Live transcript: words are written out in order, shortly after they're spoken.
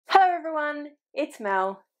everyone, it's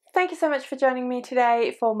Mel. Thank you so much for joining me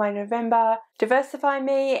today for my November Diversify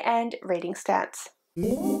Me and reading stats. So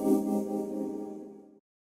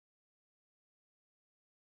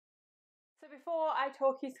before I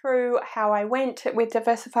talk you through how I went with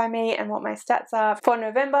Diversify Me and what my stats are for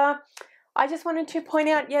November, I just wanted to point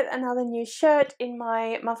out yet another new shirt. In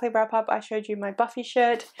my monthly wrap-up I showed you my Buffy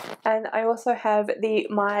shirt, and I also have the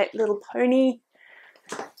My Little Pony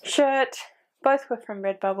shirt. Both were from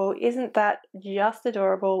Redbubble. Isn't that just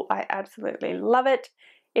adorable? I absolutely love it.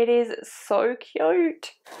 It is so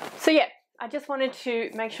cute. So yeah, I just wanted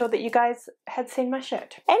to make sure that you guys had seen my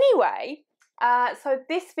shirt. Anyway, so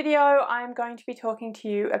this video I'm going to be talking to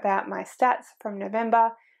you about my stats from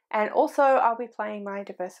November, and also I'll be playing my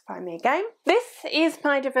Diversify Me game. This is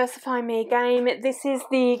my Diversify Me game. This is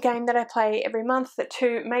the game that I play every month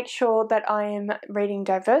to make sure that I am reading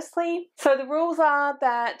diversely. So the rules are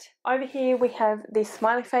that over here we have the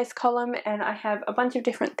smiley face column, and I have a bunch of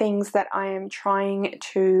different things that I am trying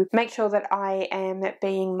to make sure that I am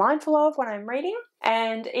being mindful of when I'm reading.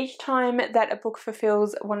 And each time that a book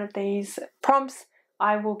fulfills one of these prompts,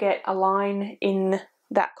 I will get a line in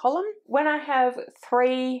that column. When I have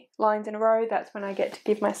 3 lines in a row, that's when I get to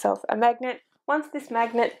give myself a magnet. Once this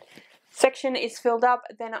magnet section is filled up,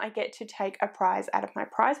 then I get to take a prize out of my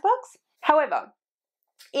prize box. However,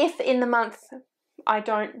 if in the month I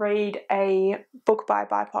don't read a book by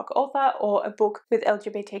BIPOC author or a book with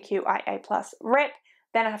LGBTQIA+ rep,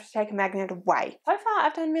 then I have to take a magnet away. So far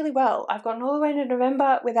I've done really well. I've gotten all the way to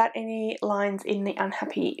November without any lines in the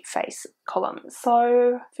unhappy face column.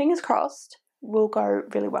 So fingers crossed, will go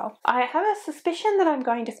really well. I have a suspicion that I'm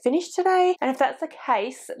going to finish today, and if that's the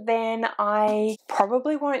case, then I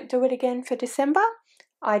probably won't do it again for December.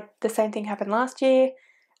 The same thing happened last year,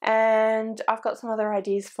 and I've got some other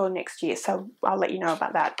ideas for next year, so I'll let you know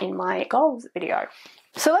about that in my goals video.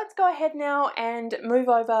 So let's go ahead now and move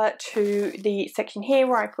over to the section here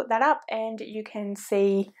where I put that up, and you can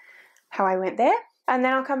see how I went there, and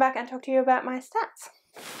then I'll come back and talk to you about my stats.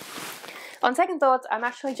 On second thoughts, I'm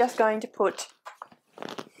actually just going to put...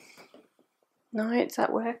 No, does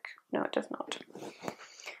that work? No, it does not.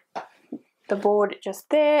 The board just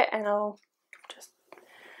there, and I'll just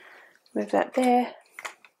move that there.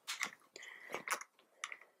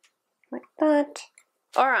 Like that.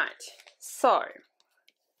 Alright, so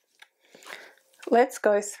let's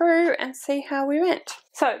go through and see how we went.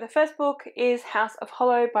 So the first book is House of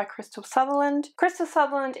Hollow by Crystal Sutherland. Crystal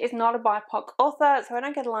Sutherland is not a BIPOC author, so I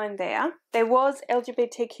don't get a line there. There was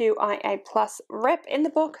LGBTQIA+ rep in the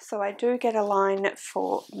book, so I do get a line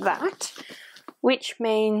for that, which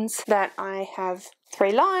means that I have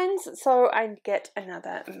 3 lines, so I get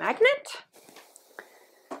another magnet.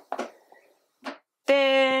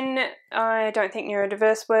 Then I don't think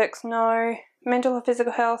neurodiverse works, no. Mental or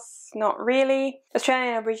physical health, not really.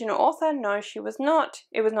 Australian Aboriginal author, no, she was not.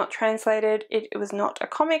 It was not translated. It was not a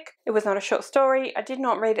comic. It was not a short story. I did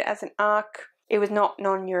not read it as an arc. It was not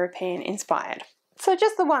non-European inspired. So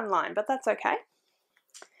just the 1 line, but that's okay.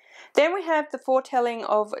 Then we have The Foretelling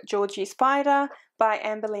of Georgie Spider by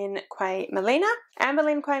Amberlynn Quay Molina.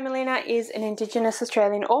 Amberlynn Quay Molina is an Indigenous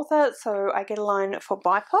Australian author, so I get a line for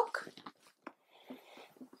BIPOC,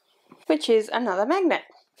 which is another magnet.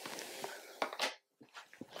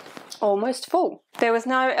 Almost full. There was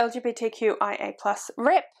no LGBTQIA+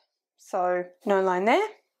 rep, so no line there.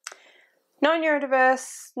 No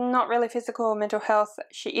neurodiverse, not really physical or mental health.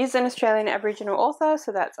 She is an Australian Aboriginal author,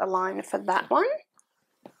 so that's a line for that one.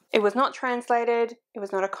 It was not translated, it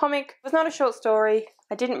was not a comic, it was not a short story,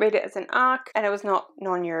 I didn't read it as an arc, and it was not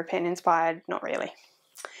non-European inspired, not really.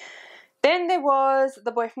 Then there was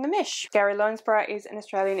The Boy from the Mish. Gary Lonesborough is an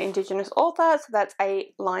Australian Indigenous author, so that's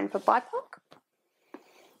a line for BIPOC.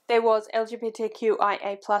 There was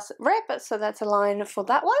LGBTQIA+ rep, so that's a line for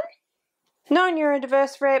that one. No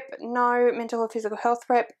neurodiverse rep, no mental or physical health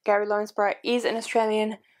rep. Gary Lonesborough is an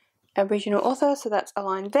Australian Aboriginal author, so that's a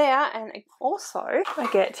line there. And also I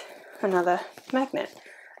get another magnet.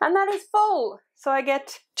 And that is full! So I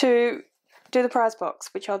get to do the prize box,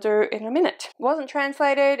 which I'll do in a minute. Wasn't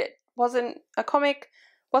translated, wasn't a comic,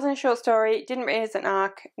 wasn't a short story, didn't read it as an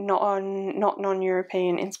arc, not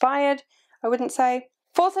non-European inspired, I wouldn't say.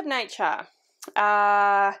 Force of Nature.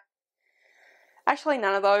 Actually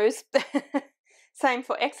none of those. Same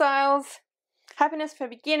for Exiles. Happiness for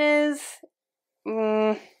Beginners.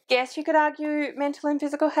 Yes, you could argue mental and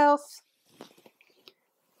physical health.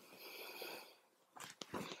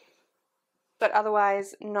 But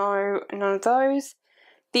otherwise, no, none of those.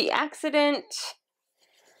 The Accident.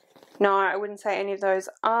 No, I wouldn't say any of those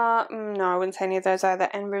are. No, I wouldn't say any of those either.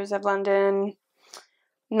 And Rivers of London.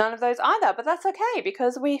 none of those either, but that's okay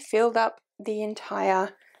because we filled up the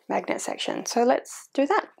entire magnet section. So let's do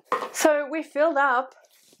that. So we filled up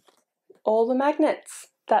all the magnets.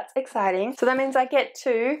 That's exciting. So that means I get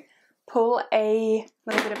to pull a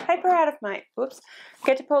little bit of paper out of my,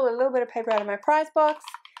 get to pull a little bit of paper out of my prize box,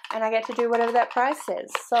 and I get to do whatever that prize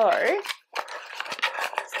says. So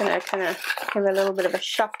it's going to kind of give a little bit of a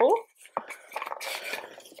shuffle.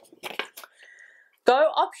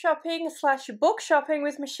 Go op shopping / book shopping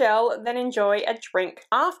with Michelle, then enjoy a drink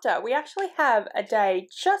after. We actually have a day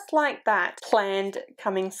just like that planned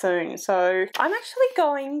coming soon. So I'm actually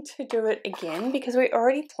going to do it again because we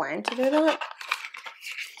already planned to do that.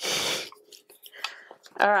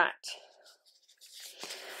 All right.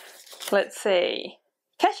 Let's see.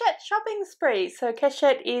 Keshet shopping spree. So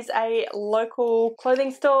Keshet is a local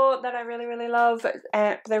clothing store that I really, really love.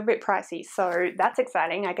 They're a bit pricey, so that's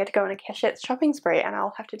exciting. I get to go on a Keshet shopping spree and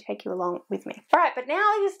I'll have to take you along with me. All right, but now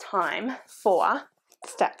it is time for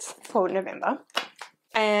stats for November.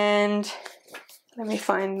 And let me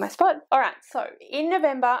find my spot. All right, so in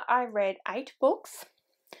November, I read 8 books.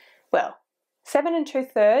 Well, 7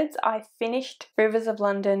 2/3. I finished Rivers of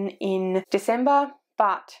London in December,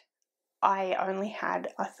 but I only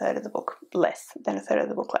had less than a third of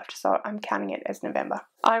the book left, so I'm counting it as November.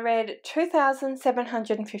 I read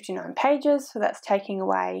 2,759 pages, so that's taking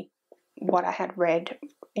away what I had read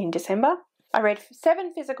in December. I read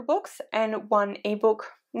 7 physical books and 1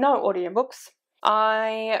 ebook, no audiobooks.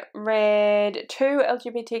 I read 2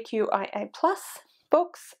 LGBTQIA+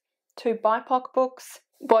 books, 2 BIPOC books.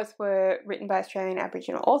 Both were written by Australian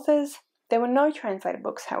Aboriginal authors. There were no translated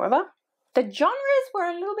books, however. The genres were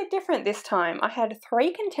a little bit different this time. I had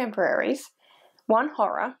 3 contemporaries, 1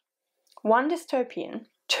 horror, 1 dystopian,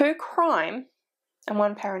 2 crime, and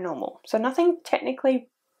 1 paranormal. So nothing technically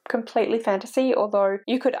completely fantasy, although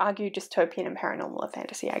you could argue dystopian and paranormal are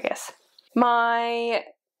fantasy, I guess. My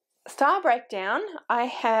star breakdown, I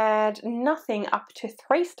had nothing up to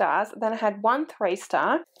 3 stars. Then I had 1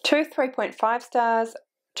 3-star, 2 3.5 stars,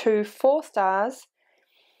 2 4 stars,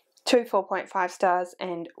 2 4.5 stars,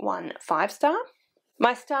 and 1 5-star.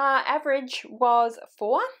 My star average was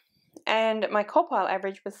 4, and my compile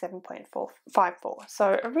average was 7.54.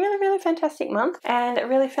 So a really, really fantastic month and a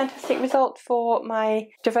really fantastic result for my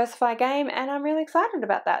Diversify game, and I'm really excited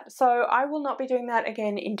about that. So I will not be doing that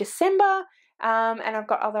again in December, and I've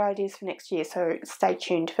got other ideas for next year, so stay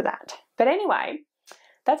tuned for that. But anyway,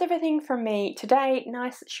 that's everything from me today.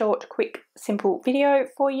 Nice, short, quick, simple video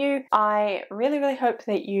for you. I really, really hope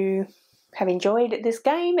that you have enjoyed this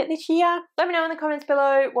game this year. Let me know in the comments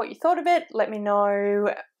below what you thought of it. Let me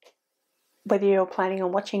know whether you're planning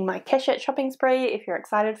on watching my Keshet shopping spree, if you're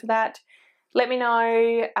excited for that. Let me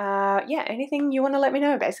know, yeah, anything you want to let me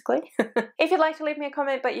know, basically. If you'd like to leave me a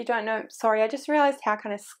comment but you don't know, sorry, I just realised how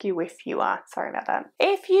kind of skew-if you are. Sorry about that.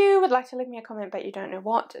 If you would like to leave me a comment but you don't know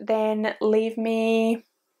what, then leave me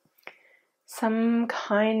some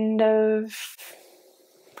kind of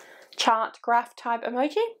chart graph type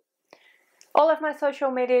emoji. All of my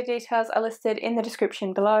social media details are listed in the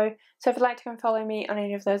description below, so if you'd like to come follow me on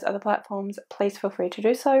any of those other platforms, please feel free to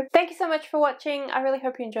do so. Thank you so much for watching. I really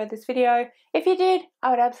hope you enjoyed this video. If you did, I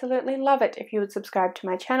would absolutely love it if you would subscribe to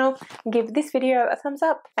my channel and give this video a thumbs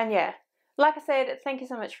up. And yeah, like I said, thank you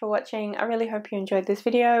so much for watching. I really hope you enjoyed this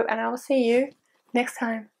video, and I will see you next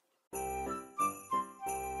time.